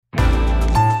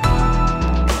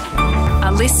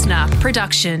listener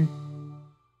production.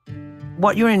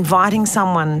 What you're inviting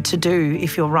someone to do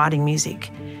if you're writing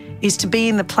music is to be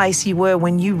in the place you were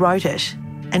when you wrote it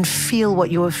and feel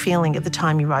what you were feeling at the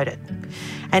time you wrote it.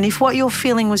 And if what you're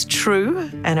feeling was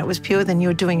true and it was pure, then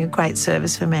you're doing a great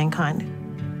service for mankind.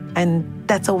 And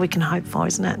that's all we can hope for,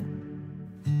 isn't it?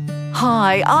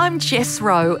 Hi, I'm Jess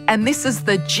Rowe, and this is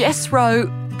the Jess Rowe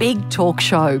Big Talk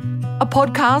Show, a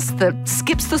podcast that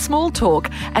skips the small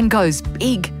talk and goes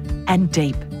big and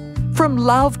deep. From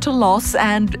love to loss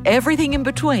and everything in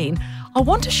between, I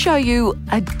want to show you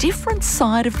a different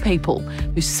side of people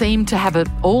who seem to have it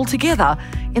all together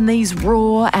in these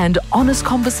raw and honest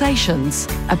conversations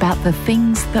about the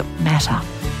things that matter.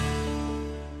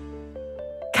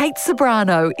 Kate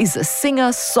Ceberano is a singer,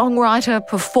 songwriter,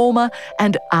 performer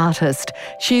and artist.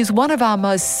 She is one of our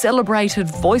most celebrated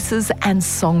voices and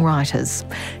songwriters.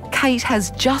 Kate has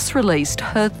just released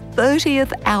her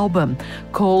 30th album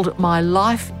called My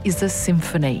Life is a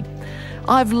Symphony.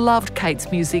 I've loved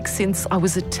Kate's music since I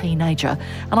was a teenager,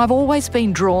 and I've always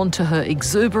been drawn to her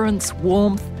exuberance,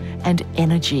 warmth and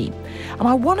energy. And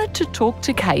I wanted to talk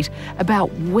to Kate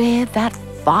about where that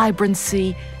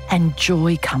vibrancy and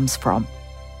joy comes from.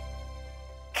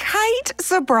 Kate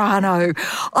Ceberano,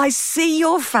 I see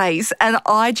your face and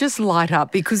I just light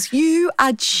up because you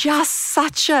are just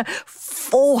such a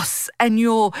force, and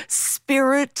your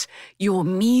spirit, your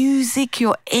music,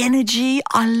 your energy,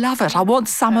 I love it. I want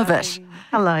some of it.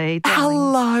 Hello, darling.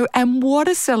 Hello. And what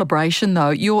a celebration though.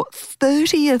 Your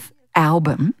 30th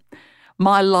album,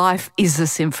 My Life is a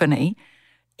Symphony.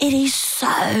 It is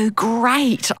so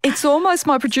great. It's almost,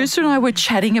 my producer and I were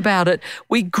chatting about it.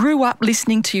 We grew up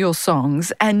listening to your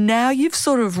songs and now you've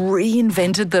sort of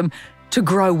reinvented them to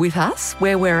grow with us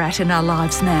where we're at in our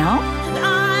lives now.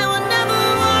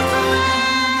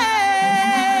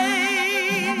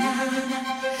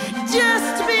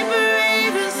 Just to be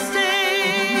brave and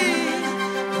stay.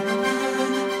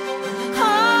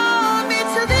 Hold me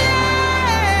to the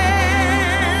end.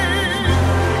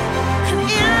 And in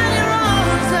your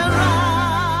arms I'll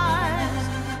rise.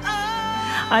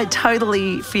 I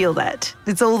totally feel that.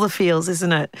 It's all the feels,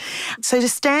 isn't it? So to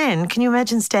stand, can you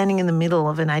imagine standing in the middle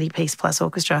of an 80-piece plus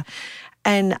orchestra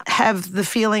and have the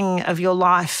feeling of your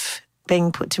life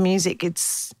being put to music?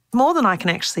 It's more than I can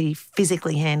actually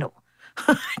physically handle.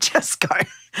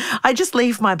 I just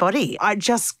leave my body. I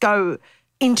just go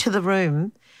into the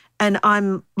room and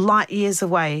I'm light years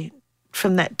away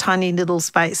from that tiny little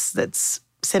space that's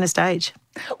centre stage.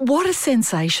 What a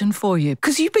sensation for you,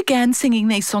 because you began singing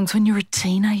these songs when you were a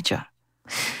teenager.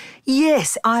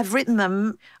 Yes, I've written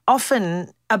them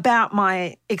often about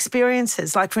my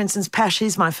experiences. Like, for instance, Pash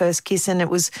is my first kiss, and it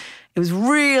was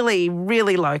really,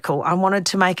 really local. I wanted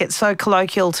to make it so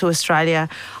colloquial to Australia.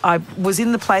 I was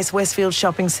in the place, Westfield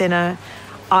Shopping Centre.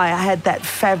 I had that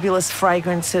fabulous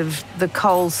fragrance of the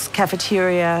Coles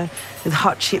cafeteria with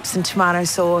hot chips and tomato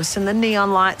sauce and the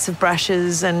neon lights of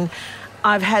brushes, and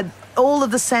I've had all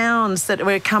of the sounds that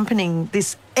were accompanying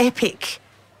this epic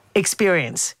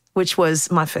experience, which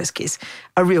was my first kiss,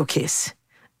 a real kiss.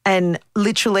 And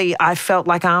literally I felt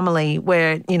like Amelie,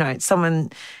 where, you know, someone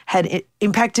had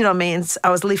impacted on me and I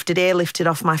was airlifted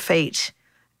off my feet.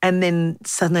 And then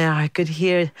suddenly I could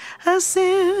hear a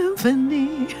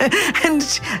symphony.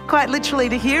 And quite literally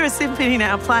to hear a symphony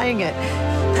now playing it.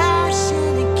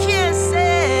 Passionate kisses.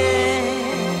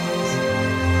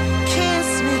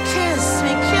 Kiss me, kiss me,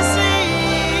 kiss me.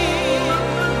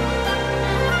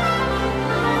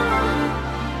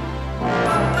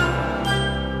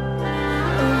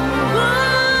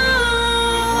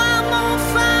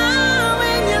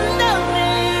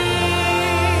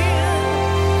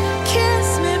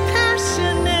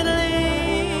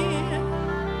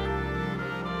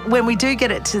 When we do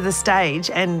get it to the stage,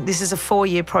 and this is a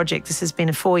 4-year project, this has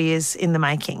been 4 years in the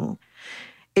making,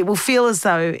 it will feel as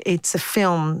though it's a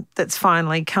film that's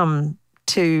finally come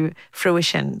to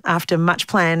fruition after much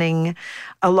planning,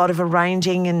 a lot of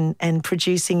arranging and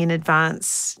producing in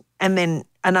advance, and then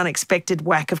an unexpected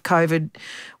whack of COVID,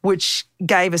 which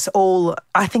gave us all,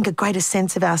 I think, a greater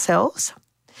sense of ourselves,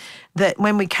 that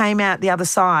when we came out the other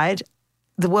side,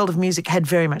 the world of music had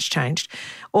very much changed.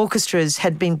 Orchestras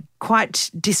had been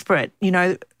quite disparate. You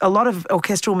know, a lot of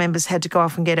orchestral members had to go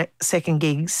off and get second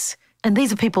gigs. And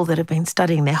these are people that have been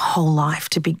studying their whole life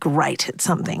to be great at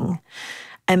something.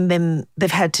 And then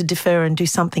they've had to defer and do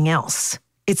something else.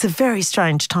 It's a very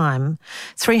strange time.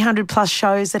 300 plus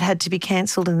shows that had to be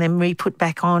cancelled and then re-put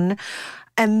back on.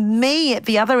 And me at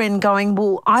the other end going,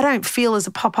 well, I don't feel as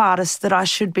a pop artist that I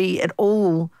should be at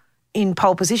all in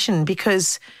pole position,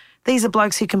 because these are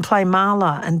blokes who can play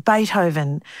Mahler and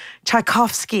Beethoven,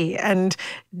 Tchaikovsky and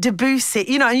Debussy.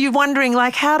 You know, and you're wondering,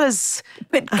 like, how does...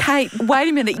 But Kate, wait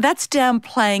a minute. That's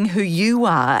downplaying who you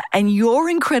are and your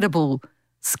incredible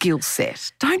skill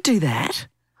set. Don't do that.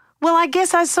 Well, I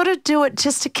guess I sort of do it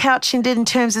just to couch it in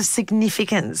terms of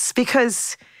significance,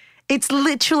 because it's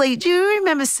literally... Do you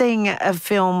remember seeing a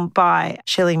film by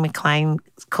Shirley MacLaine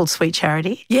called Sweet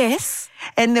Charity? Yes.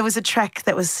 And there was a track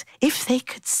that was, if they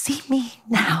could see me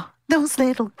now, those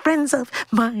little friends of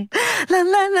mine, la,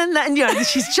 la, la, la. And, you know,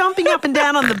 she's jumping up and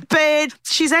down on the bed.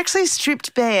 She's actually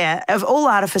stripped bare of all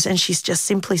artifice, and she's just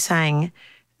simply saying,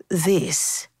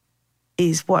 this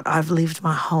is what I've lived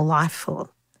my whole life for.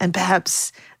 And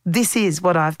perhaps this is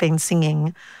what I've been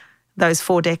singing those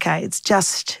 4 decades,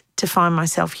 just to find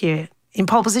myself here in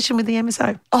pole position with the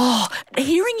MSO. Oh,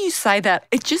 hearing you say that,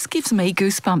 it just gives me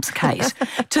goosebumps, Kate,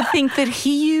 to think that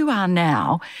here you are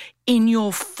now in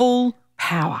your full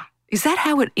power. Is that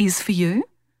how it is for you?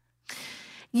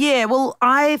 Yeah, well,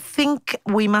 I think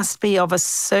we must be of a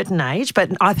certain age,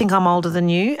 but I think I'm older than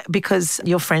you because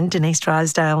your friend Denise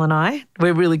Drysdale and I,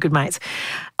 we're really good mates.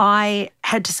 I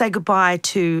had to say goodbye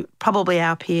to probably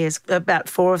our peers, about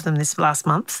 4 of them this last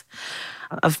month,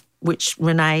 of which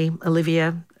Renee,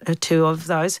 Olivia are 2 of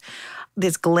those.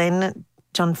 There's Glenn,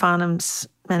 John Farnham's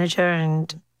manager,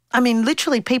 and I mean,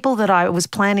 literally people that I was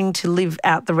planning to live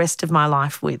out the rest of my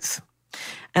life with.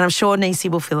 And I'm sure Nisi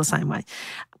will feel the same way.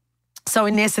 So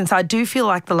in essence, I do feel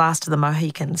like the last of the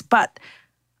Mohicans. But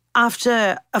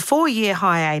after a 4-year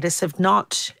hiatus of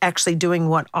not actually doing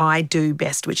what I do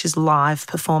best, which is live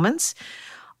performance,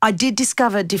 I did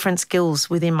discover different skills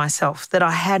within myself that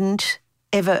I hadn't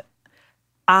ever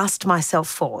asked myself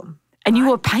for. And you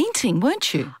were painting,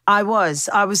 weren't you? I was.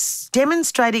 I was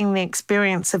demonstrating the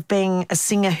experience of being a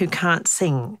singer who can't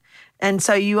sing. And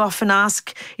so you often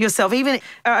ask yourself, even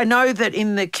I know that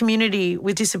in the community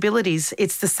with disabilities,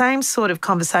 it's the same sort of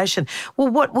conversation. Well,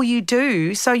 what will you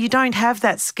do so you don't have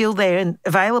that skill there and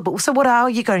available? So what are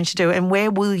you going to do and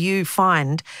where will you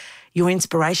find your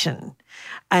inspiration?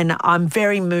 And I'm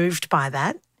very moved by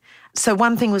that. So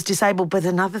one thing was disabled, but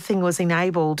another thing was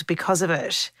enabled because of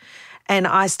it. And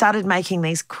I started making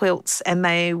these quilts, and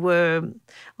they were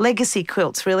legacy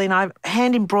quilts, really. And I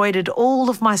hand embroidered all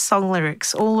of my song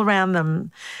lyrics all around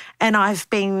them. And I've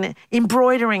been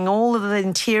embroidering all of the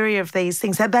interior of these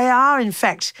things. They are, in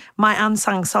fact, my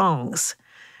unsung songs.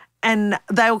 And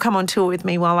they'll come on tour with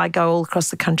me while I go all across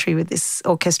the country with this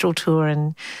orchestral tour.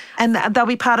 And they'll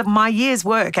be part of my year's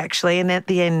work, actually. And at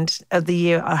the end of the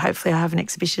year, hopefully I have an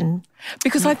exhibition.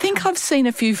 Because I think I've seen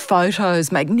a few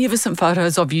photos, magnificent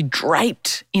photos of you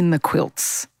draped in the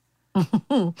quilts.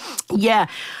 Yeah.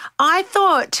 I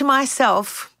thought to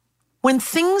myself, when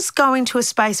things go into a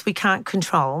space we can't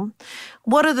control,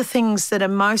 what are the things that are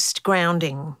most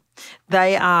grounding?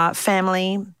 They are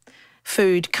family,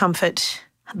 food, comfort,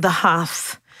 the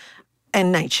hearth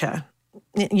and nature.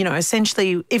 You know,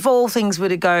 essentially, if all things were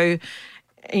to go,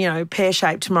 you know,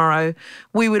 pear-shaped tomorrow,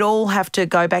 we would all have to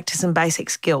go back to some basic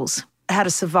skills, how to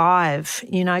survive,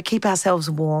 you know, keep ourselves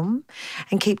warm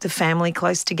and keep the family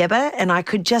close together. And I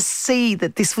could just see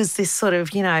that this was this sort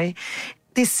of, you know,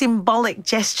 this symbolic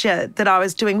gesture that I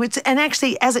was doing, which, and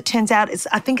actually, as it turns out,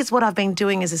 I think it's what I've been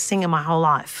doing as a singer my whole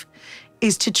life,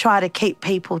 is to try to keep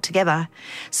people together.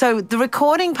 So the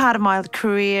recording part of my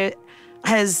career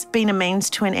has been a means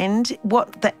to an end.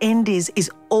 What the end is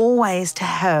always to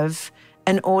have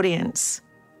an audience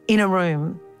in a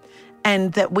room,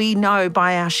 and that we know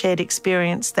by our shared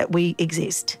experience that we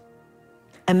exist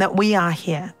and that we are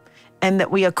here and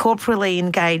that we are corporally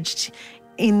engaged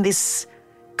in this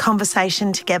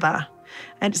conversation together.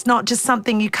 And it's not just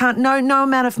something you can't, no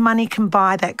amount of money can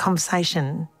buy that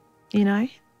conversation, you know?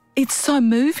 It's so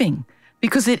moving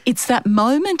because it's that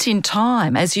moment in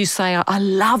time, as you say. I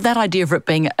love that idea of it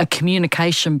being a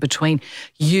communication between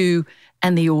you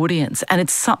and the audience, and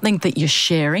it's something that you're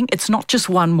sharing. It's not just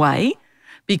one way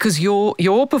because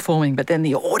you're performing, but then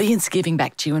the audience giving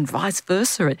back to you and vice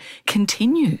versa. It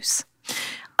continues.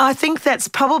 I think that's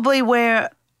probably where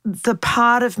the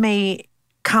part of me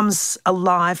comes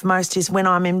alive most, is when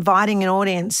I'm inviting an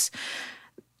audience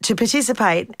to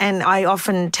participate. And I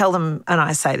often tell them, and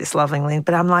I say this lovingly,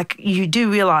 but I'm like, you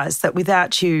do realise that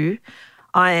without you,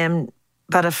 I am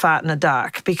but a fart in the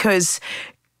dark, because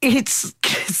it's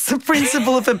the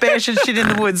principle of a bear should shit in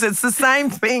the woods. It's the same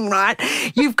thing, right?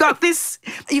 You've got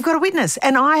a witness,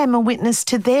 and I am a witness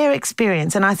to their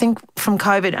experience. And I think from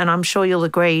COVID, and I'm sure you'll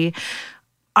agree,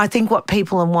 I think what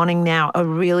people are wanting now are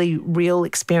really real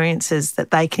experiences that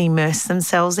they can immerse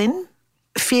themselves in,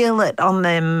 feel it on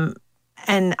them,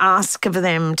 and ask of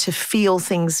them to feel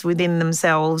things within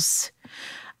themselves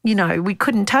you know, we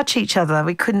couldn't touch each other.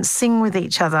 We couldn't sing with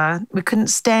each other. We couldn't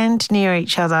stand near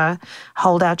each other,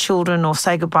 hold our children or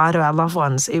say goodbye to our loved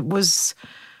ones. It was,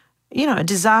 you know, a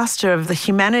disaster of the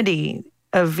humanity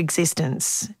of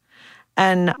existence.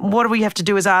 And what we have to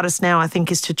do as artists now, I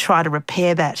think, is to try to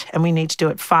repair that, and we need to do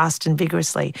it fast and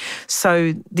vigorously.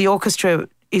 So the orchestra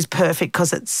is perfect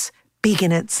because it's big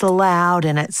and it's loud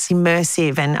and it's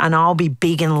immersive, and I'll be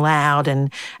big and loud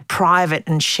and private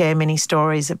and share many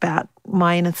stories about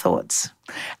my inner thoughts.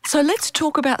 So let's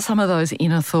talk about some of those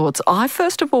inner thoughts. I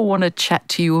first of all want to chat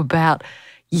to you about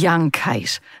young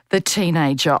Kate, the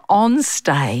teenager on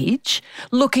stage,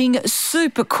 looking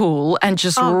super cool and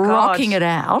just rocking it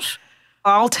out.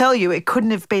 I'll tell you, it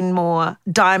couldn't have been more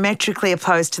diametrically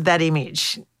opposed to that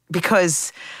image,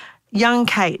 because young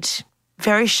Kate,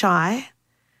 very shy,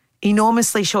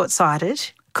 enormously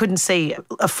short-sighted, couldn't see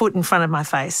a foot in front of my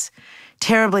face,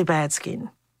 terribly bad skin,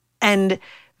 and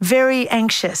very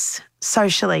anxious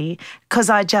socially because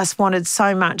I just wanted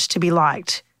so much to be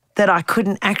liked that I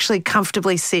couldn't actually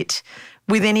comfortably sit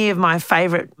with any of my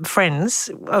favourite friends,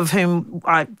 of whom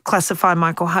I classify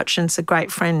Michael Hutchins, a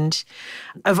great friend.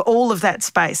 Of all of that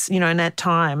space, you know, in that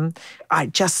time, I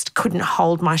just couldn't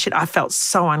hold my shit. I felt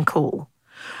so uncool.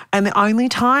 And the only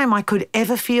time I could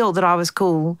ever feel that I was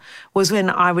cool was when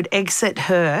I would exit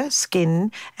her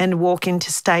skin and walk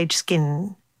into stage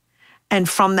skin. And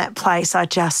from that place, I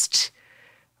just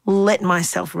let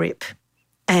myself rip.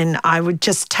 And I would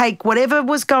just take whatever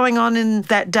was going on in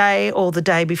that day or the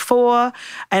day before,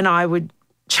 and I would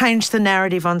change the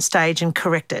narrative on stage and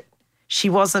correct it. She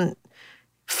wasn't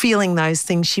feeling those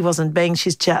things. She wasn't being.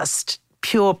 She's just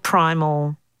pure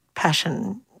primal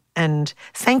passion. And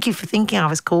thank you for thinking I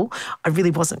was cool. I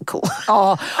really wasn't cool.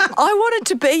 Oh, I wanted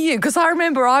to be you, because I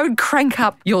remember I would crank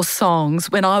up your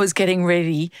songs when I was getting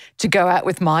ready to go out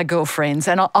with my girlfriends,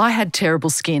 and I had terrible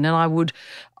skin, and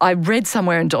I read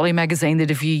somewhere in Dolly magazine that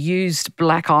if you used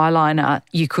black eyeliner,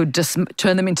 you could just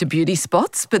turn them into beauty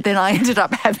spots. But then I ended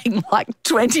up having like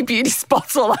 20 beauty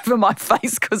spots all over my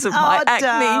face because of my acne.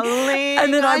 Darling,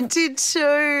 and then I did too.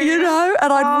 You know,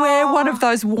 and I'd wear one of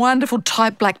those wonderful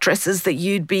tight black dresses that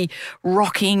you'd be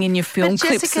rocking in your film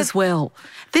clips, Jessica, as well.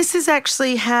 This is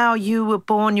actually how you were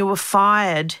born. You were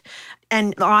fired.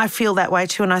 And I feel that way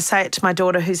too. And I say it to my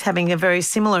daughter, who's having a very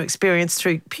similar experience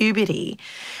through puberty,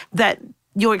 that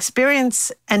your experience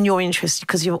and your interest,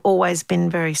 because you've always been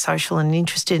very social and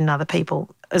interested in other people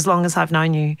as long as I've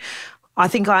known you. I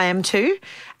think I am too.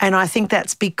 And I think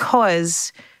that's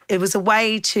because it was a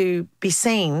way to be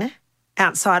seen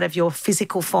outside of your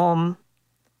physical form.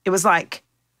 It was like,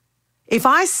 if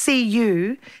I see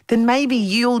you, then maybe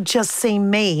you'll just see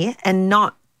me and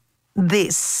not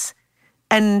this.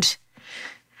 And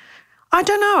I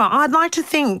don't know, I'd like to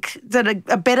think that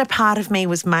a better part of me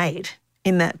was made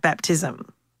in that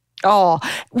baptism. Oh,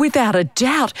 without a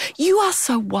doubt. You are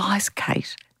so wise,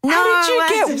 Kate. No,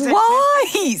 how did you get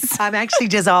wise? I'm actually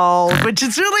just old, which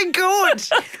is really good.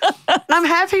 I'm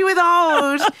happy with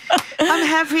old. I'm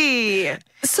happy.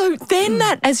 So then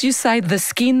that, as you say, the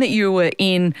skin that you were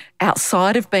in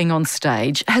outside of being on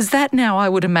stage, has that now, I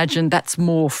would imagine, that's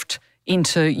morphed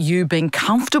into you being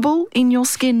comfortable in your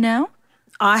skin now?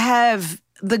 I have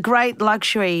the great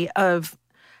luxury of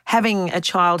having a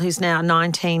child who's now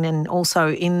 19 and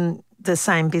also in the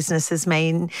same business as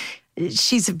me.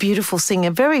 She's a beautiful singer,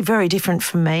 very, very different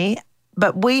from me.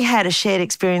 But we had a shared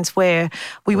experience where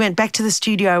we went back to the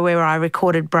studio where I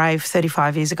recorded Brave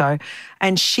 35 years ago,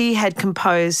 and she had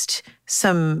composed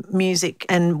some music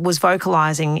and was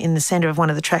vocalising in the centre of one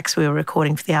of the tracks we were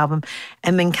recording for the album,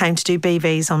 and then came to do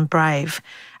BVs on Brave.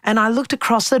 And I looked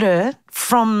across at her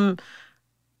from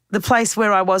the place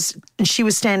where I was, and she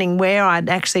was standing where I'd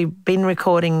actually been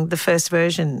recording the first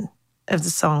version of the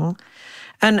song.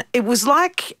 And it was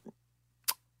like,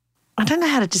 I don't know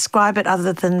how to describe it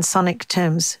other than sonic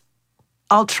terms.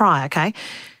 I'll try, okay?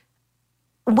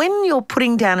 When you're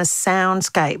putting down a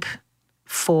soundscape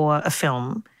for a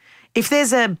film, if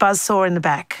there's a buzzsaw in the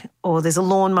back or there's a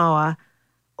lawnmower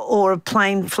or a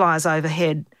plane flies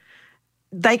overhead,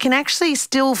 they can actually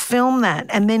still film that,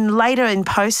 and then later in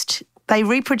post they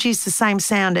reproduce the same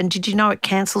sound, and did you know it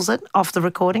cancels it off the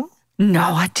recording? No,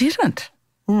 I didn't.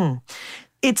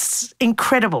 It's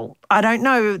incredible. I don't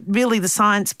know really the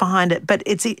science behind it, but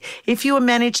if you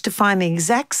manage to find the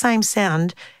exact same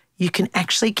sound, you can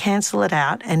actually cancel it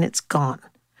out and it's gone.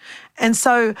 And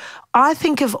so I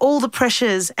think of all the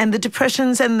pressures and the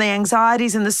depressions and the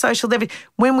anxieties and the social,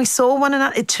 when we saw one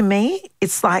another, to me,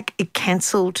 it's like it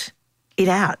cancelled it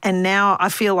out. And now I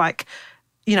feel like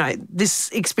this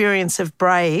experience of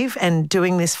Brave and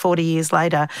doing this 40 years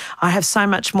later, I have so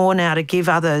much more now to give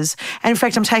others. And in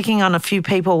fact, I'm taking on a few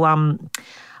people.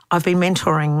 I've been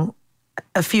mentoring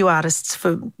a few artists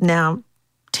for now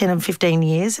 10 and 15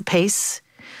 years apiece,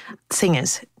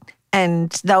 singers.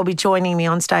 And they'll be joining me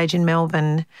on stage in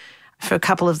Melbourne for a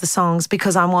couple of the songs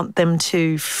because I want them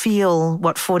to feel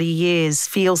what 40 years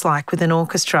feels like with an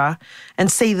orchestra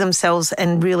and see themselves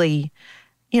and really,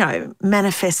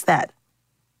 manifest that.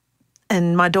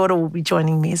 And my daughter will be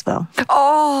joining me as well.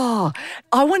 Oh,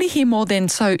 I want to hear more then.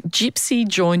 So Gypsy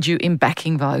joined you in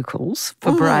backing vocals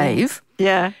for Brave.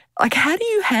 Yeah. Like, how do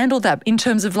you handle that in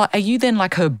terms of, like, are you then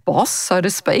like her boss, so to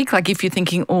speak? Like, if you're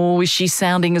thinking, is she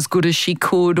sounding as good as she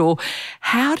could? Or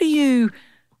how do you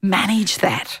manage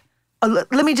that?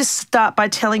 Let me just start by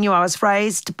telling you I was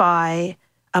raised by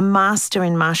a master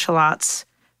in martial arts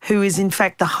who is in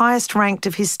fact the highest ranked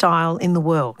of his style in the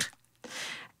world.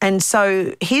 And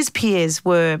so his peers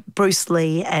were Bruce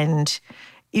Lee and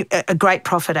a great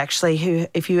prophet actually who,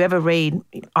 if you ever read,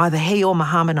 either he or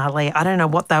Muhammad Ali, I don't know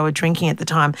what they were drinking at the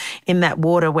time in that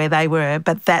water where they were,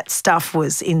 but that stuff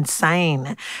was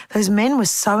insane. Those men were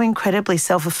so incredibly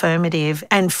self-affirmative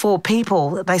and for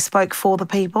people. They spoke for the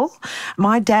people.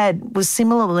 My dad was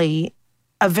similarly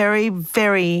a very,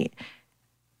 very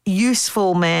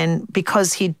useful man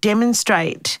because he'd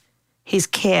demonstrate his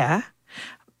care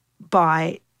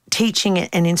by teaching it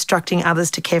and instructing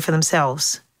others to care for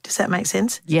themselves. Does that make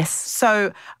sense? Yes.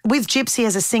 So with Gypsy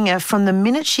as a singer, from the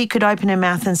minute she could open her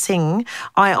mouth and sing,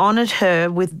 I honoured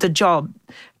her with the job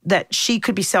that she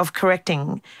could be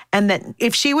self-correcting and that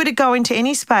if she were to go into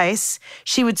any space,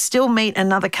 she would still meet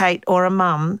another Kate or a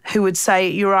mum who would say,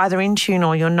 you're either in tune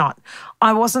or you're not.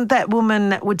 I wasn't that woman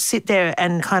that would sit there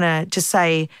and kind of just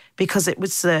say, because it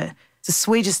was the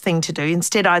sweetest thing to do.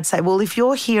 Instead, I'd say, well, if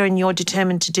you're here and you're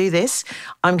determined to do this,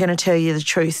 I'm going to tell you the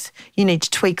truth. You need to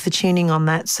tweak the tuning on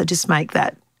that, so just make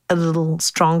that a little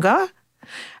stronger.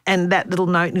 And that little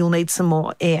note, you'll need some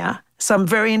more air. So I'm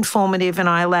very informative and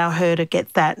I allow her to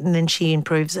get that and then she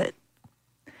improves it.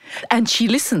 And she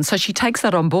listens, so she takes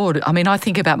that on board. I mean, I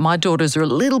think about my daughters are a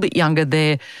little bit younger.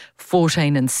 They're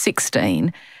 14 and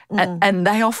 16, and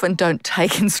they often don't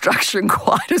take instruction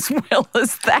quite as well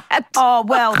as that. Oh,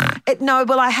 well,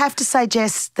 I have to say,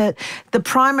 Jess, that the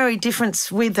primary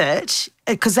difference with it,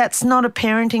 because that's not a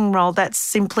parenting role, that's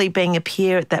simply being a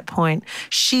peer at that point.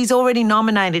 She's already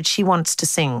nominated, she wants to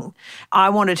sing. I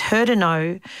wanted her to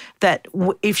know that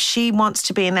if she wants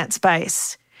to be in that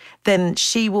space, then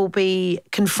she will be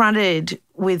confronted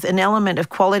with an element of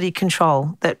quality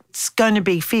control that's going to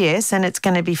be fierce and it's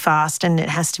going to be fast and it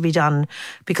has to be done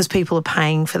because people are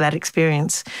paying for that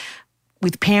experience.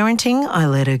 With parenting, I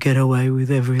let her get away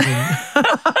with everything.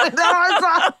 That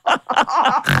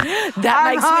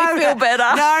makes me feel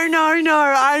better.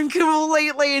 No. I'm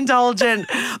completely indulgent.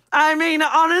 I mean,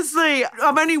 honestly,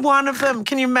 I'm only one of them.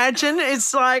 Can you imagine?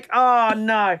 It's like, oh,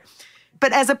 no.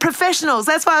 But as a professional,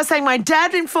 that's why I was saying my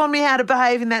dad informed me how to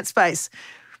behave in that space.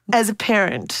 As a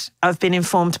parent, I've been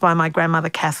informed by my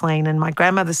grandmother, Kathleen, and my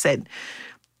grandmother said,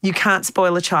 you can't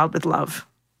spoil a child with love.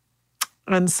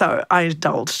 And so I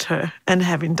indulged her and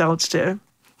have indulged her.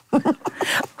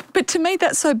 But to me,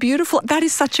 that's so beautiful. That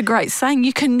is such a great saying.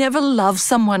 You can never love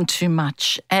someone too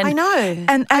much. And, I know.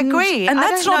 And I agree. And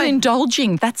that's not know.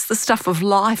 Indulging. That's the stuff of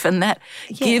life. And that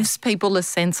gives people a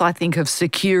sense, I think, of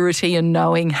security and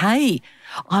knowing, hey,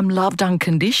 I'm loved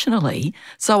unconditionally.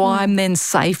 So I'm then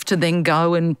safe to then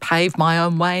go and pave my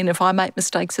own way. And if I make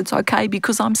mistakes, it's okay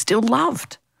because I'm still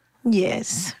loved.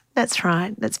 Yes. That's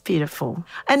right. That's beautiful.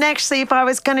 And actually, if I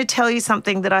was going to tell you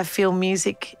something that I feel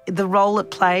music, the role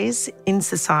it plays in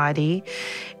society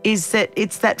is that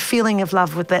it's that feeling of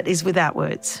love that is without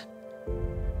words.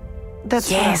 That's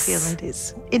what I feel it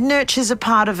is. It nurtures a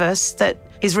part of us that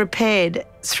is repaired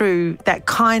through that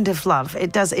kind of love.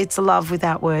 It's a love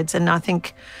without words. And I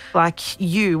think like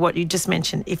what you just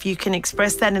mentioned, if you can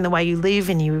express that in the way you live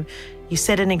and you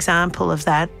set an example of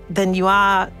that, then you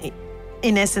are,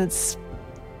 in essence,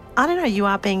 I don't know, you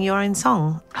are being your own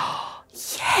song.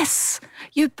 Yes,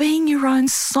 you're being your own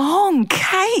song.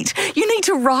 Kate, you need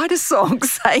to write a song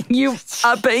saying you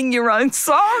are being your own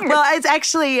song. Well, it's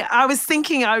actually, I was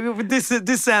thinking,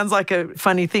 this sounds like a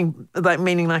funny thing,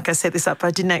 meaning like I set this up.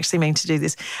 I didn't actually mean to do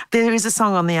this. There is a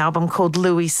song on the album called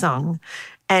Louis' Song.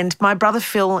 And my brother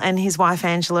Phil and his wife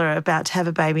Angela are about to have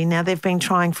a baby. Now, they've been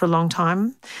trying for a long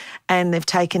time and they've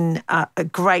taken a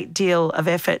great deal of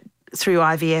effort through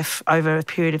IVF over a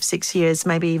period of 6 years,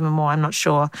 maybe even more, I'm not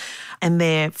sure. And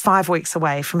they're 5 weeks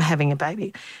away from having a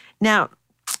baby. Now,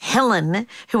 Helen,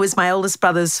 who was my oldest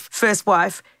brother's first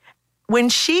wife, when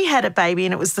she had a baby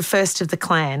and it was the first of the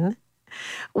clan,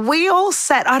 We all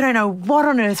sat, I don't know what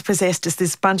on earth possessed us,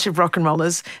 this bunch of rock and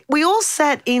rollers. We all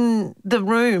sat in the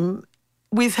room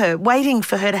with her, waiting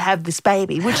for her to have this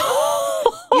baby, which,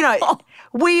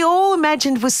 we all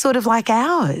imagined was sort of like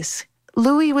ours.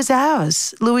 Louis was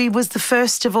ours. Louis was the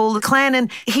first of all the clan,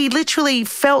 and he literally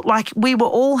felt like we were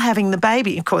all having the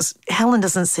baby. Of course, Helen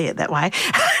doesn't see it that way.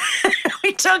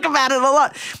 We talk about it a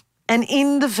lot. And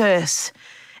in the verse,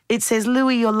 it says,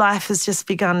 Louis, your life has just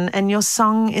begun and your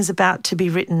song is about to be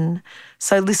written.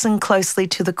 So listen closely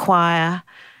to the choir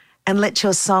and let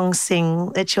your song sing,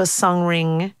 let your song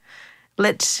ring.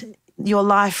 Let your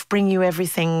life bring you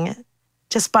everything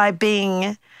just by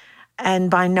being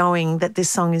and by knowing that this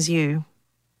song is you.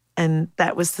 And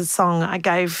that was the song I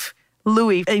gave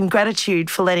Louis in gratitude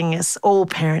for letting us all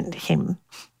parent him.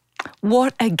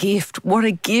 What a gift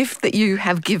that you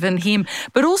have given him,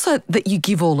 but also that you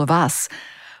give all of us.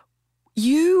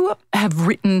 You have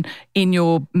written in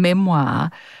your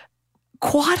memoir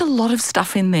quite a lot of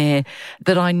stuff in there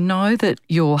that I know that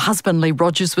your husband, Lee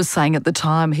Rogers, was saying at the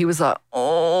time. He was like,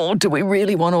 oh, do we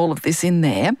really want all of this in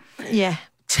there? Yeah.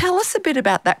 Tell us a bit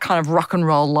about that kind of rock and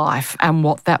roll life and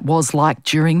what that was like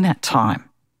during that time.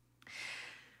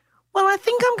 Well, I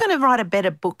think I'm going to write a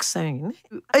better book soon.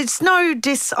 It's no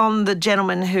diss on the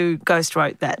gentleman who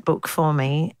ghostwrote that book for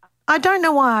me. I don't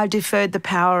know why I deferred the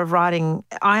power of writing.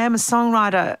 I am a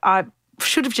songwriter. I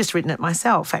should have just written it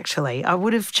myself, actually. I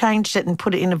would have changed it and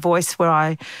put it in a voice where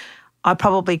I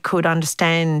probably could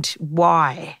understand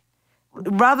why.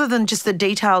 Rather than just the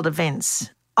detailed events,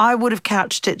 I would have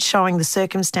couched it showing the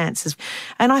circumstances.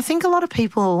 And I think a lot of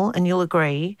people, and you'll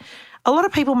agree, a lot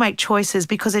of people make choices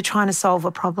because they're trying to solve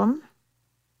a problem.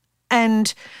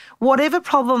 And whatever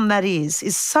problem that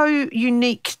is so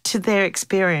unique to their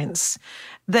experience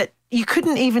that you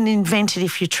couldn't even invent it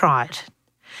if you tried.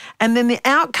 And then the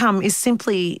outcome is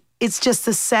simply, it's just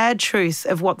the sad truth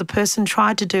of what the person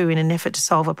tried to do in an effort to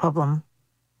solve a problem.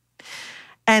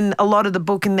 And a lot of the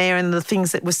book in there and the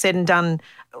things that were said and done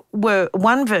were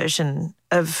one version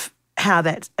of how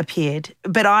that appeared.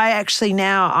 But I actually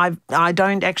now, I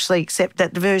don't actually accept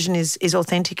that the version is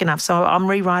authentic enough. So I'm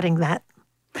rewriting that.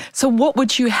 So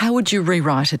how would you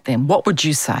rewrite it then? What would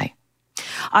you say?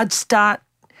 I'd start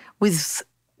with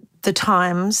the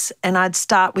times and I'd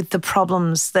start with the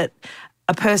problems that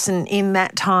a person in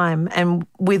that time and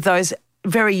with those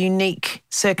very unique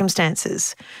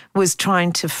circumstances was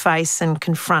trying to face and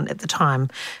confront at the time.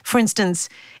 For instance,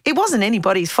 it wasn't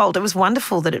anybody's fault. It was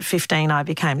wonderful that at 15 I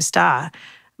became a star,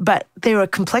 but there are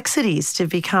complexities to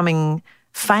becoming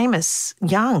famous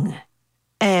young.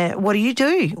 What do you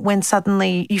do when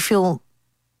suddenly you feel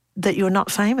that you're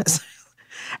not famous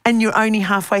and you're only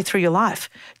halfway through your life?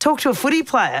 Talk to a footy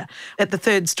player at the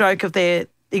third stroke of their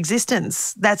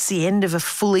existence. That's the end of a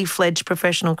fully fledged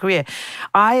professional career.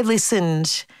 I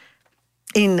listened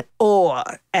in awe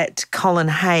at Colin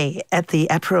Hay at the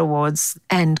APRA Awards,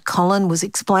 and Colin was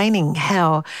explaining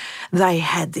how they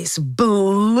had this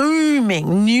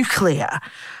blooming nuclear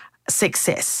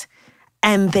success,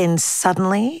 and then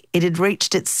suddenly it had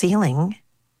reached its ceiling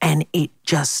and it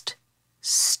just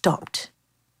stopped.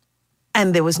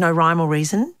 And there was no rhyme or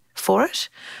reason for it.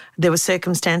 There were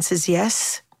circumstances,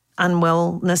 yes,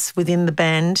 unwellness within the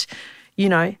band,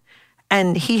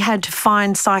 and he had to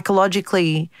find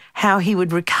psychologically how he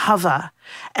would recover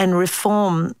and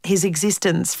reform his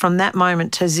existence from that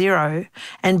moment to zero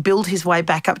and build his way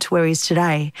back up to where he is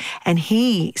today. And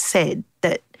he said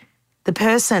that the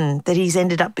person that he's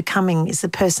ended up becoming is the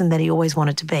person that he always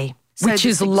wanted to be. Which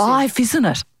is life, isn't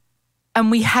it?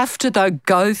 And we have to, though,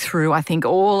 go through, I think,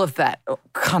 all of that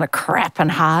kind of crap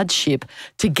and hardship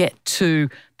to get to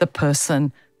the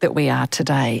person that we are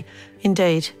today.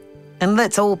 Indeed. And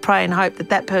let's all pray and hope that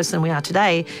that person we are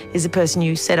today is the person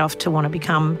you set off to want to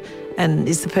become and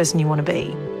is the person you want to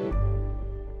be.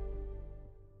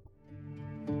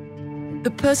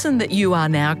 The person that you are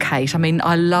now, Kate, I mean,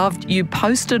 I loved, you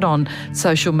posted on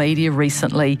social media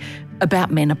recently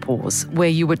about menopause, where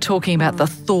you were talking about the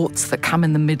thoughts that come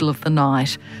in the middle of the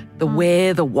night, the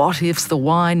where, the what ifs, the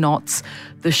why nots,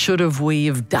 the should have we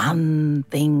have done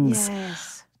things.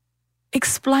 Yes.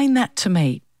 Explain that to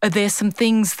me. Are there some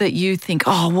things that you think,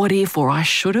 oh, what if, or I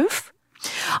should have?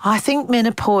 I think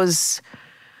menopause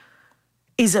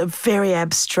is a very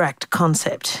abstract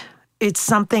concept. It's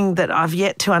something that I've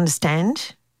yet to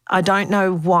understand. I don't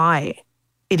know why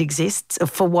it exists or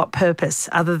for what purpose,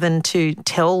 other than to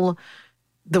tell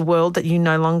the world that you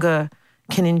no longer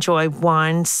can enjoy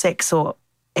wine, sex or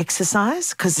exercise,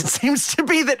 because it seems to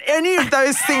be that any of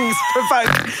those things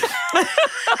provoke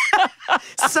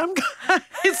some.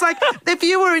 It's like if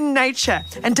you were in nature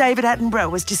and David Attenborough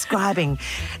was describing,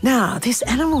 now this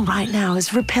animal right now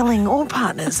is repelling all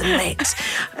partners and mates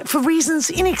for reasons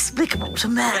inexplicable to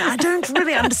man. I don't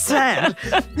really understand.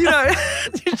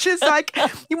 It's just like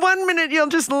 1 minute you're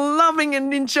just loving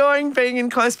and enjoying being in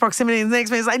close proximity, and the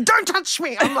next minute it's like, don't touch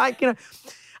me. I'm like,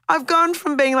 I've gone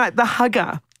from being like the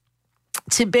hugger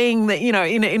to being the,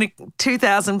 in a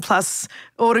 2,000 plus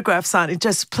autograph sign. It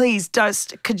just, please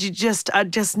don't, could you just, I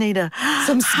just need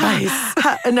some space.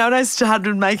 And I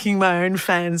started making my own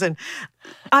fans, and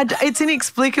it's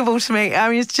inexplicable to me. I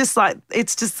mean, it's just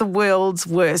the world's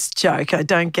worst joke. I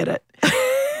don't get it.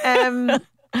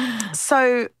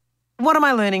 So what am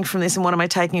I learning from this and what am I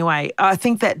taking away? I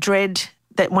think that dread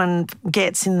that one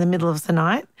gets in the middle of the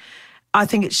night, I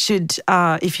think it should,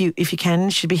 if you can,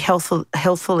 should be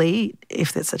healthfully,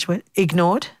 if that's such a word,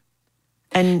 ignored.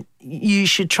 And you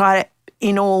should try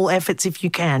in all efforts, if you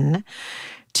can,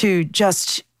 to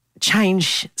just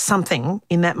change something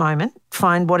in that moment,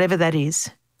 find whatever that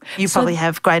is. You probably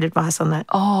have great advice on that.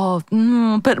 Oh,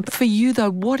 but for you though,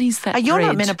 what is that You're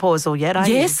not dread? menopausal yet, are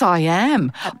you? Yes, I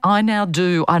am. I now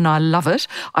do, and I love it.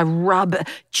 I rub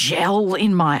gel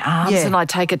in my arms and I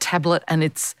take a tablet, and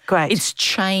it's great. It's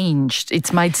changed.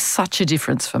 It's made such a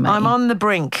difference for me. I'm on the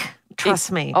brink.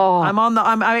 Trust me.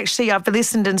 I've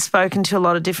listened and spoken to a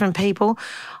lot of different people.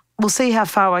 We'll see how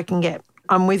far I can get.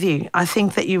 I'm with you. I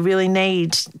think that you really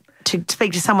need to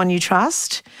speak to someone you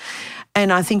trust.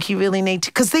 And I think you really need to,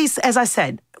 because these, as I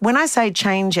said, when I say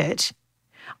change it,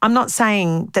 I'm not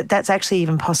saying that that's actually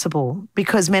even possible,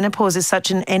 because menopause is such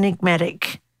an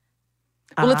enigmatic.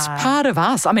 Well, it's part of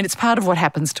us. I mean, it's part of what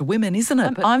happens to women, isn't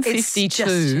it? I'm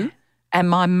 52 and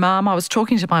my mum, I was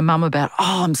talking to my mum about,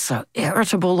 I'm so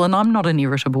irritable, and I'm not an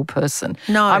irritable person.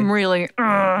 No. I'm really,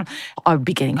 I would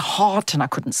be getting hot and I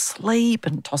couldn't sleep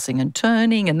and tossing and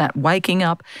turning and that waking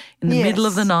up in the middle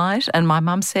of the night. And my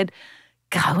mum said,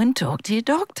 go and talk to your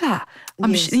doctor.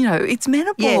 It's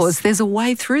menopause. Yes. There's a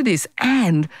way through this.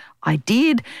 And I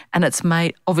did. And it's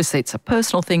made, obviously it's a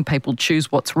personal thing. People choose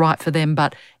what's right for them,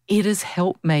 but it has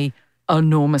helped me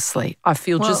enormously. I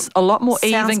feel just a lot more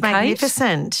even, Kate.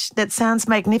 Magnificent. That sounds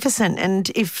magnificent. And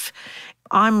if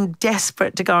I'm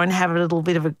desperate to go and have a little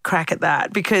bit of a crack at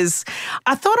that, because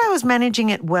I thought I was managing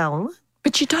it well.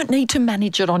 But you don't need to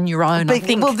manage it on your own, I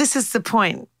think. Well, this is the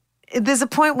point. There's a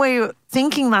point where you're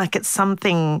thinking like it's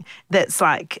something that's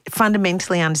like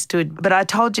fundamentally understood. But I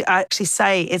actually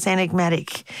say it's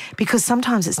enigmatic, because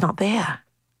sometimes it's not there.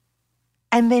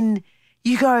 And then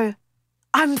you go,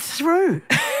 I'm through.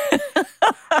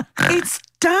 It's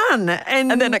done.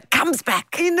 And then it comes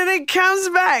back.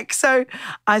 So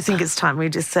I think it's time we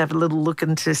just have a little look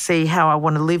into see how I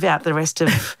want to live out the rest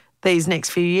of these next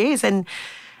few years. And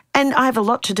I have a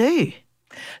lot to do.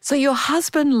 So your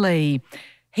husband, Lee,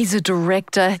 he's a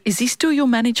director. Is he still your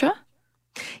manager?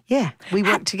 Yeah, we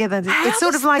work together. It's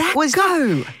sort of like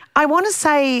go. I want to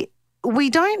say we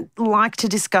don't like to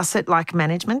discuss it like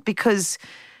management, because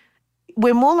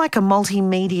we're more like a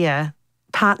multimedia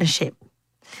partnership.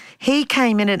 He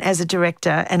came in it as a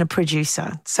director and a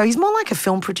producer. So he's more like a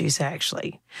film producer,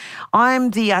 actually.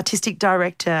 I'm the artistic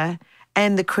director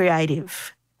and the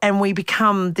creative. And we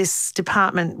become this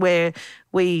department where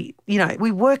we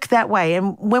work that way.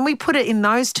 And when we put it in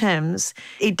those terms,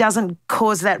 it doesn't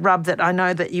cause that rub that I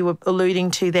know that you were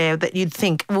alluding to there, that you'd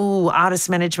think, ooh, artist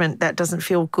management, that doesn't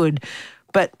feel good.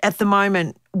 But at the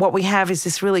moment, what we have is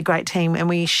this really great team, and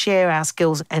we share our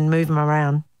skills and move them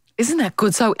around. Isn't that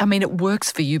good? So, I mean, it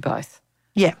works for you both.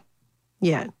 Yeah,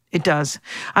 it does.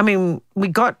 I mean, we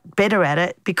got better at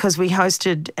it because we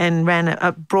hosted and ran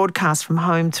a broadcast from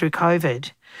home through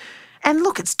COVID. And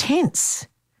look, it's tense.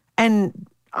 And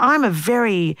I'm a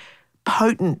very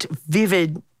potent,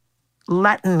 vivid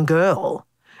Latin girl.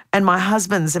 And my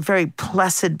husband's a very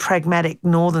placid, pragmatic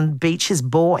Northern Beaches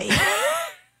boy.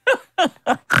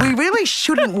 We really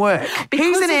shouldn't work.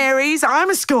 He's an Aries, I'm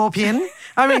a Scorpion.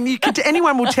 I mean,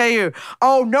 anyone will tell you,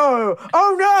 oh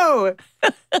no.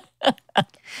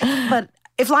 But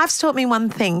if life's taught me one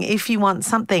thing, if you want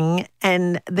something,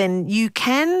 and then you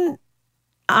can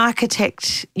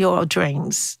architect your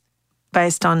dreams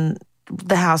based on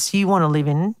the house you want to live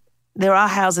in. There are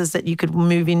houses that you could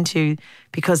move into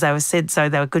because they were said so,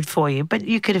 they were good for you, but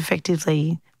you could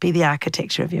effectively be the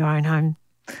architecture of your own home.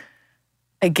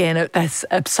 Again, that's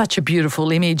such a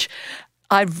beautiful image.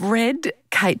 I've read,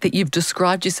 Kate, that you've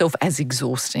described yourself as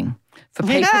exhausting for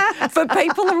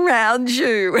people around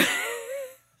you.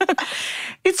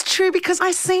 It's true, because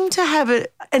I seem to have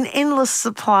an endless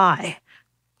supply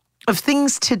of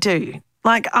things to do.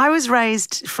 Like I was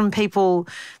raised from people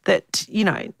that,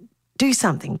 do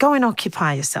something, go and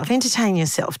occupy yourself, entertain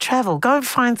yourself, travel, go and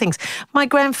find things. My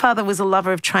grandfather was a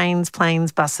lover of trains,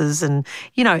 planes, buses, and,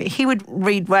 he would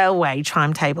read railway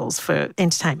timetables for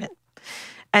entertainment.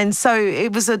 And so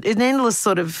it was an endless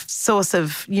sort of source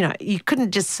of, you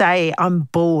couldn't just say I'm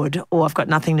bored or I've got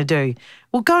nothing to do.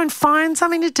 Well, go and find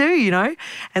something to do,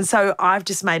 And so I've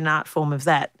just made an art form of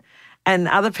that. And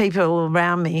other people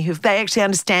around me they actually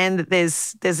understand that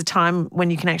there's a time when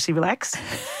you can actually relax.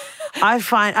 I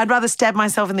find I'd rather stab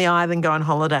myself in the eye than go on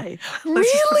holiday.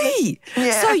 Really?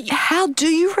 Yeah. So how do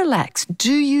you relax?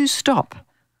 Do you stop?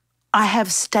 I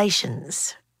have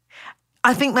stations.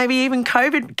 I think maybe even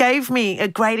COVID gave me a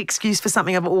great excuse for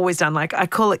something I've always done. Like I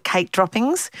call it Kate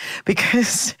droppings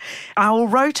because I will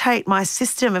rotate my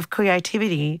system of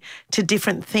creativity to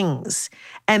different things.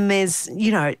 And there's,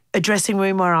 a dressing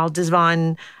room where I'll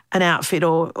design an outfit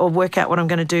or work out what I'm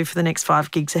going to do for the next 5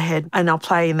 gigs ahead, and I'll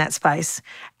play in that space.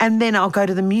 And then I'll go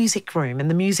to the music room. In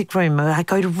the music room, I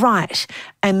go to write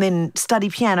and then study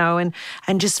piano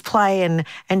and just play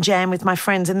and jam with my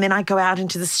friends. And then I go out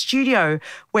into the studio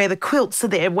where the quilts are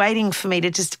there waiting for me to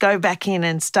just go back in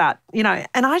and start,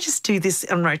 and I just do this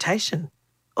on rotation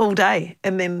all day.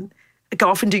 And then I go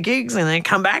off and do gigs and then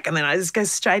come back and then I just go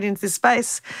straight into this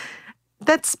space.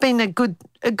 That's been a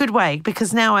good way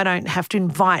because now I don't have to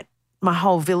invite my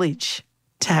whole village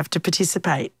to have to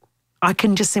participate. I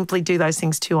can just simply do those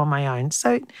things too on my own.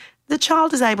 So the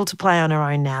child is able to play on her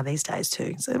own now these days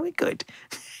too. So we're good.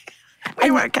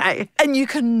 We're okay. And you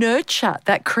can nurture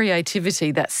that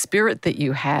creativity, that spirit that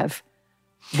you have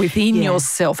within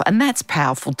yourself, and that's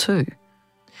powerful too.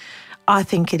 I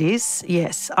think it is,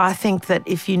 yes. I think that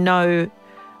if you know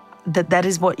that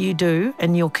is what you do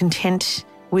and you're content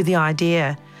with the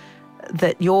idea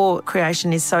that your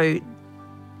creation is so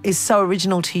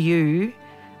original to you.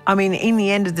 I mean, at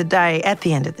the end of the day,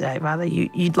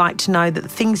 you'd like to know that the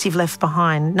things you've left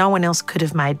behind, no one else could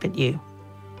have made but you.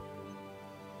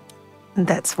 And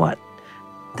that's what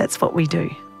we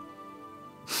do.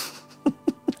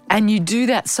 And you do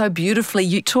that so beautifully.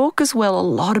 You talk as well a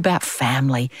lot about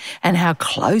family and how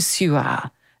close you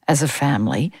are as a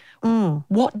family.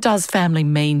 What does family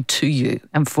mean to you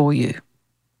and for you?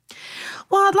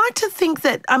 Well, I'd like to think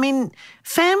that,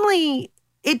 family,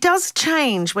 it does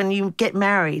change when you get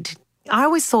married. I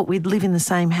always thought we'd live in the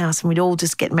same house and we'd all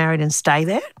just get married and stay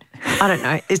there. I don't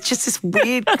know. It's just this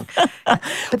weird.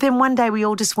 But then one day we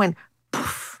all just went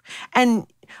poof. And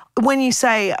when you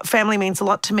say family means a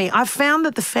lot to me, I've found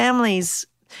that the families,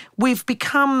 we've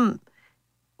become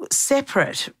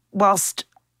separate whilst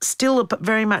still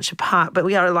very much apart, but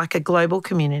we are like a global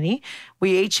community.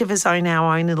 We each of us own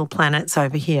our own little planets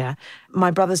over here.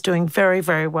 My brother's doing very,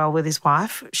 very well with his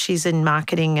wife. She's in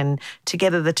marketing and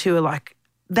together the two are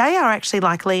they are actually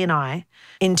like Lee and I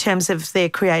in terms of their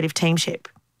creative teamship.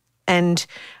 And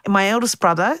my eldest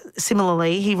brother,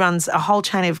 similarly, he runs a whole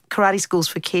chain of karate schools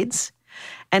for kids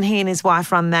and he and his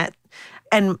wife run that.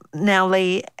 And now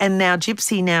Lee and now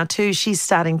Gypsy now too, she's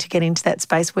starting to get into that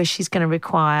space where she's going to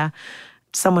require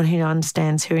someone who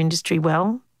understands her industry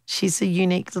well. She's a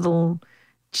unique her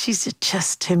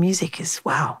music is,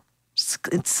 wow,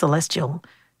 it's celestial.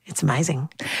 It's amazing.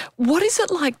 What is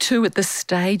it like too at the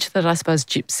stage that I suppose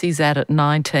Gypsy's at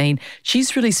 19?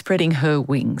 She's really spreading her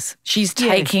wings. She's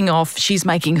taking off. She's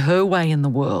making her way in the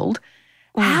world.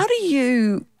 How do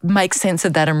you make sense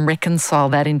of that and reconcile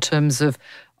that in terms of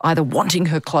either wanting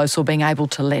her close or being able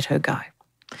to let her go?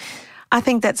 I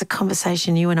think that's a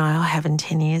conversation you and I will have in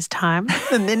 10 years' time.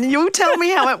 And then you'll tell me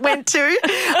how it went too.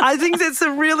 I think that's a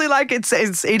really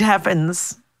it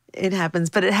happens. It happens,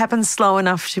 but it happens slow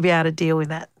enough to be able to deal with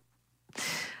that.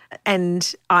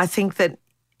 And I think that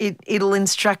it'll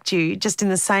instruct you just in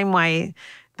the same way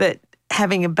that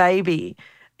having a baby,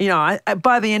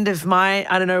 by the end of I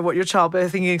don't know what your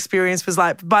childbirthing experience was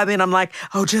like, but by then I'm like,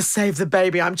 oh, just save the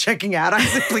baby. I'm checking out. I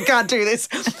simply can't do this.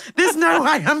 There's no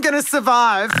way I'm going to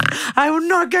survive. I'm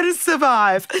not going to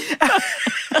survive.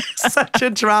 Such a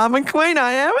drama queen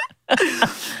I am.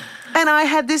 And I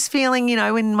had this feeling,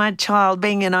 in my child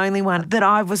being an only one, that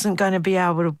I wasn't going to be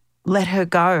able to let her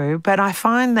go. But I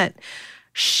find that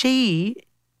she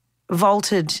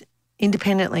vaulted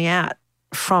independently out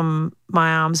from my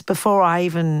arms before I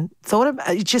even thought about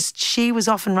it. She was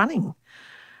off and running.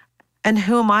 And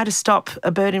who am I to stop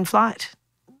a bird in flight?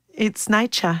 It's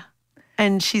nature.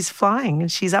 And she's flying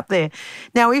and she's up there.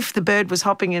 Now, if the bird was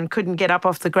hopping and couldn't get up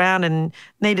off the ground and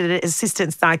needed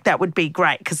assistance, that would be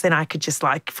great because then I could just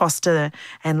foster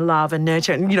and love and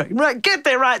nurture and, get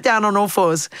there right down on all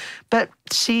fours. But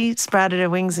she sprouted her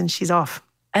wings and she's off.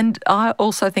 And I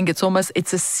also think it's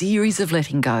a series of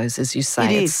letting goes, as you say.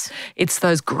 It is. It's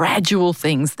those gradual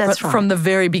things from the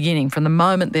very beginning, from the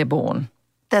moment they're born.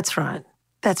 That's right.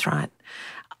 That's right.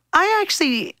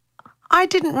 I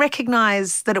didn't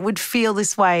recognise that it would feel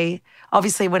this way.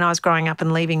 Obviously, when I was growing up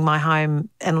and leaving my home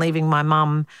and leaving my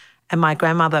mum and my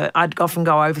grandmother, I'd often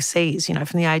go overseas, from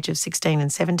the age of 16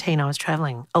 and 17, I was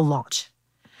travelling a lot.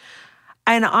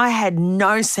 And I had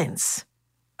no sense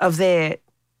of their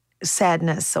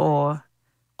sadness or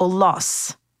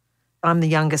loss. I'm the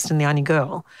youngest and the only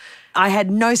girl. I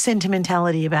had no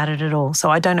sentimentality about it at all.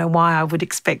 So I don't know why I would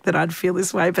expect that I'd feel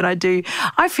this way, but I do.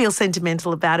 I feel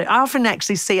sentimental about it. I often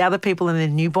actually see other people and their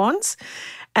newborns,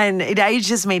 and it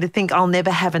ages me to think I'll never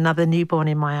have another newborn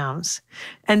in my arms.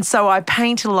 And so I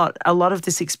paint a lot of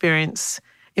this experience.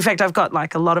 In fact, I've got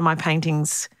like a lot of my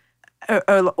paintings are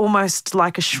almost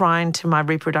like a shrine to my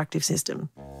reproductive system.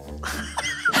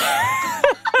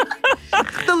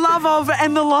 The love of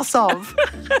and the loss of.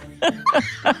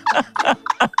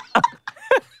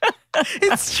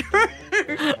 It's true.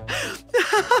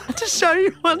 To show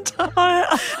you one time.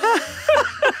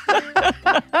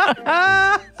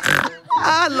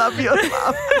 I love your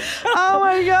laugh. Oh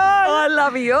my God. I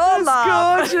love your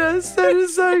laugh. Gorgeous. That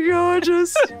is so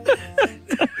gorgeous.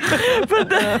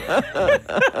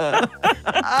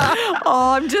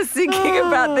 I'm just thinking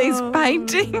about these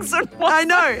paintings. And I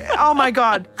know. Oh my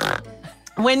God.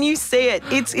 When you see it,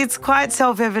 it's quite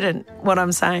self-evident what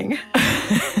I'm saying.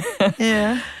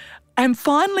 Yeah. And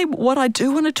finally, what I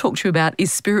do want to talk to you about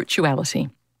is spirituality.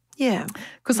 Yeah.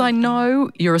 Because I know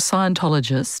you're a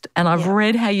Scientologist, and I've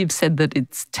read how you've said that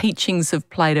its teachings have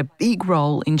played a big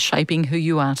role in shaping who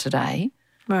you are today.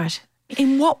 Right.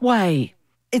 In what way?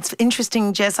 It's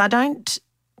interesting, Jess. I don't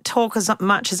talk as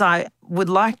much as I would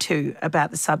like to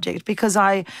about the subject because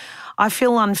I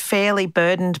feel unfairly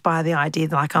burdened by the idea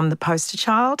that like I'm the poster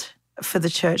child for the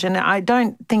church. And I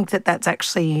don't think that that's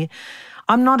actually,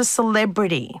 I'm not a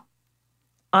celebrity.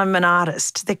 I'm an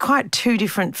artist. They're quite two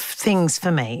different things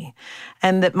for me.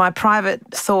 And that my private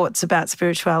thoughts about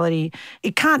spirituality,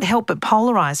 it can't help but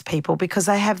polarise people because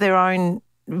they have their own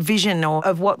vision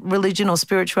of what religion or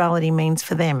spirituality means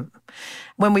for them.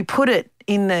 When we put it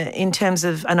in terms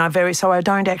of, so I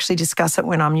don't actually discuss it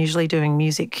when I'm usually doing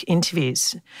music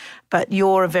interviews, but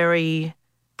you're a very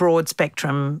broad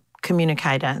spectrum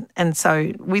communicator. And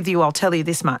so with you, I'll tell you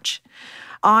this much.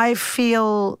 I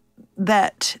feel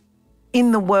that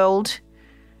in the world,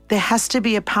 there has to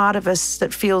be a part of us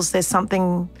that feels there's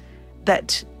something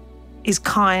that is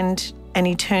kind and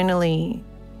eternally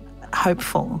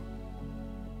hopeful.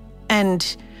 And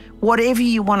whatever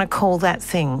you want to call that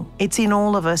thing, it's in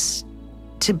all of us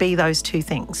to be those two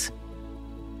things.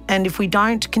 And if we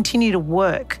don't continue to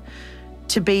work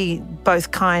to be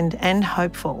both kind and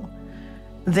hopeful,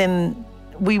 then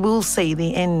we will see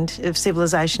the end of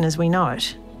civilization as we know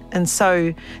it. And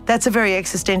so that's a very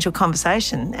existential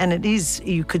conversation, and it is,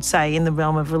 you could say, in the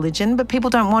realm of religion, but people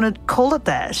don't want to call it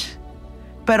that.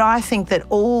 But I think that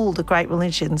all the great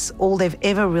religions, all they've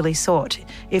ever really sought,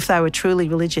 if they were truly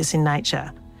religious in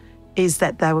nature, is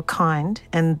that they were kind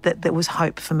and that there was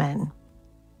hope for man.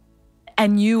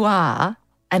 And you are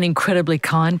an incredibly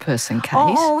kind person,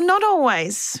 Kate. Oh, not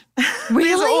always.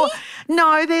 Really?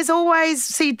 There's always,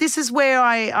 see, this is where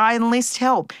I enlist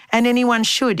help, and anyone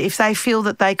should if they feel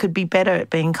that they could be better at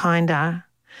being kinder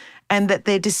and that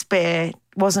their despair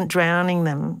wasn't drowning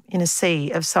them in a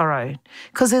sea of sorrow.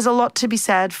 Because there's a lot to be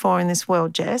sad for in this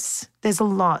world, Jess. There's a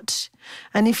lot.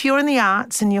 And if you're in the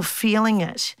arts and you're feeling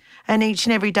it, and each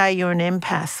and every day you're an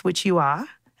empath, which you are,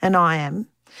 and I am,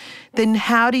 then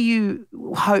how do you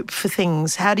hope for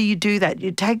things? How do you do that?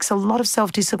 It takes a lot of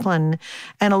self-discipline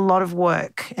and a lot of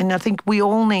work. And I think we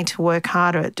all need to work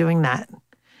harder at doing that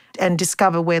and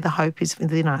discover where the hope is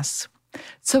within us.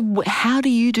 So how do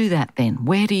you do that then?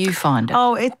 Where do you find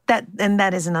it?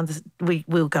 That is another,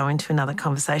 we'll go into another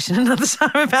conversation another time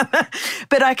about that.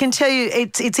 But I can tell you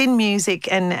it's in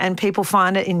music and people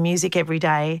find it in music every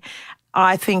day.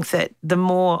 I think that the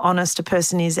more honest a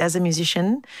person is as a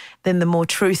musician, then the more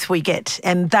truth we get.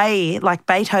 And they, like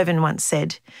Beethoven once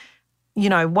said,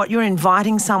 what you're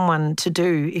inviting someone to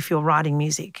do if you're writing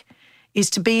music is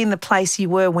to be in the place you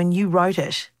were when you wrote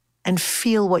it and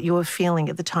feel what you were feeling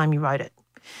at the time you wrote it.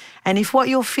 And if what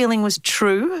you're feeling was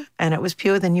true and it was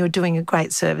pure, then you're doing a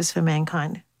great service for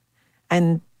mankind.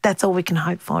 And that's all we can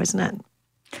hope for, isn't it?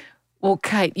 Well,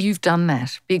 Kate, you've done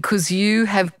that because you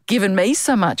have given me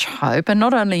so much hope, and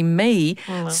not only me,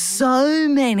 so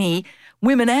many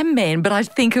women and men, but I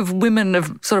think of women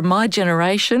of sort of my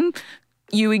generation.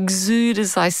 You exude,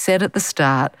 as I said at the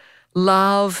start,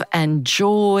 love and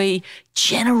joy,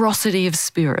 generosity of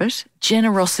spirit,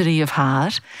 generosity of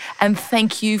heart. And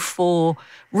thank you for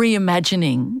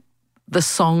reimagining the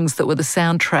songs that were the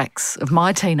soundtracks of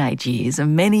my teenage years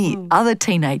and many other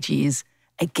teenage years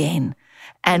again.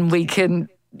 And we can,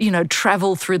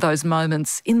 travel through those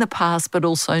moments in the past, but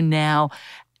also now,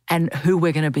 and who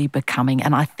we're going to be becoming.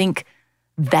 And I think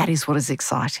that is what is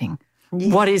exciting.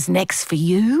 Yeah. What is next for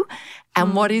you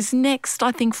and what is next,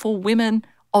 I think, for women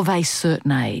of a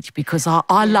certain age, because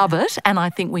I love it and I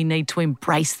think we need to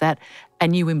embrace that,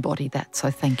 and you embody that. So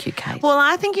thank you, Kate. Well,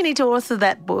 I think you need to author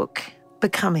that book,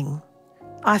 Becoming.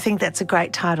 I think that's a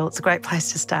great title. It's a great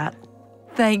place to start.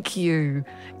 Thank you.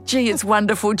 Gee, it's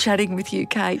wonderful chatting with you,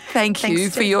 Kate. Thanks you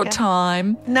for your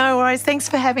time. No worries. Thanks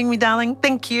for having me, darling.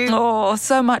 Thank you. Oh,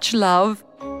 so much love.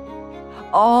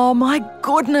 Oh, my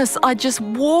goodness. I just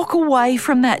walk away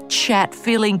from that chat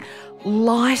feeling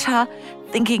lighter,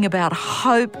 thinking about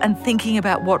hope and thinking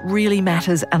about what really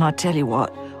matters. And I tell you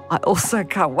what, I also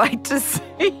can't wait to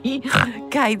see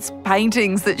Kate's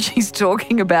paintings that she's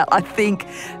talking about. I think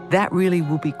that really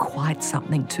will be quite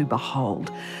something to behold.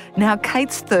 Now,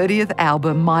 Kate's 30th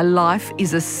album, My Life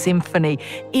is a Symphony,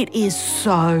 it is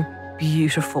so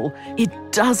beautiful. It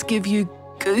does give you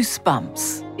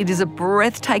goosebumps. It is a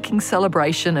breathtaking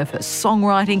celebration of her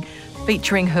songwriting,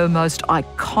 featuring her most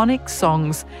iconic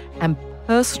songs and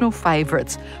personal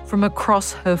favourites from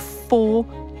across her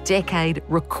 4-decade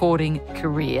recording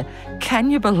career.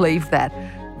 Can you believe that?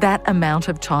 That amount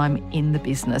of time in the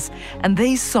business. And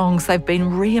these songs, they've been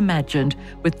reimagined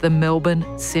with the Melbourne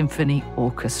Symphony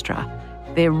Orchestra.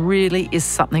 There really is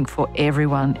something for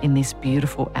everyone in this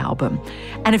beautiful album.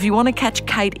 And if you want to catch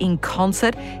Kate in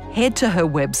concert, head to her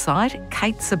website,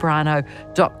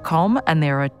 kateceberano.com, and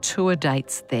there are tour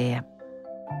dates there.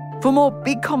 For more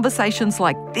big conversations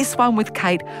like this one with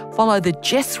Kate, follow the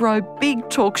Jess Rowe Big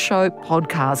Talk Show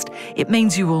podcast. It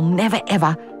means you will never,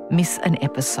 ever miss an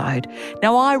episode.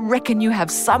 Now, I reckon you have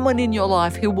someone in your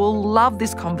life who will love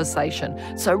this conversation.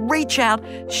 So reach out,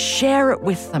 share it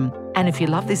with them. And if you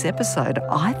love this episode,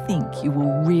 I think you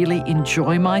will really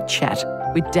enjoy my chat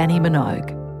with Danny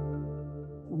Minogue.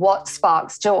 What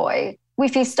sparks joy?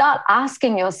 If you start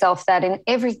asking yourself that in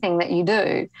everything that you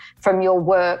do, from your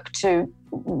work to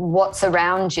what's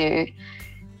around you,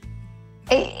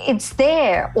 it's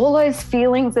there. All those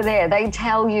feelings are there. They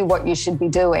tell you what you should be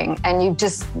doing, and you've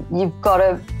got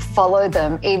to follow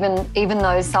them, even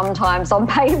though sometimes on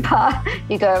paper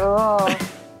you go, oh.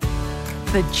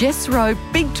 The Jess Rowe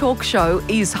Big Talk Show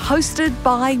is hosted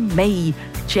by me,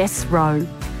 Jess Rowe.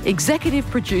 Executive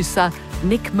producer,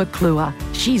 Nick McClure.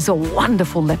 She's a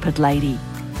wonderful leopard lady.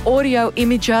 Audio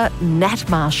imager, Nat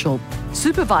Marshall.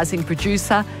 Supervising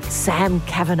producer, Sam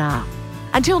Kavanagh.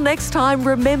 Until next time,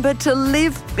 remember to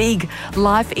live big.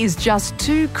 Life is just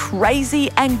too crazy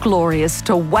and glorious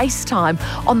to waste time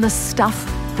on the stuff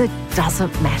that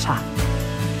doesn't matter.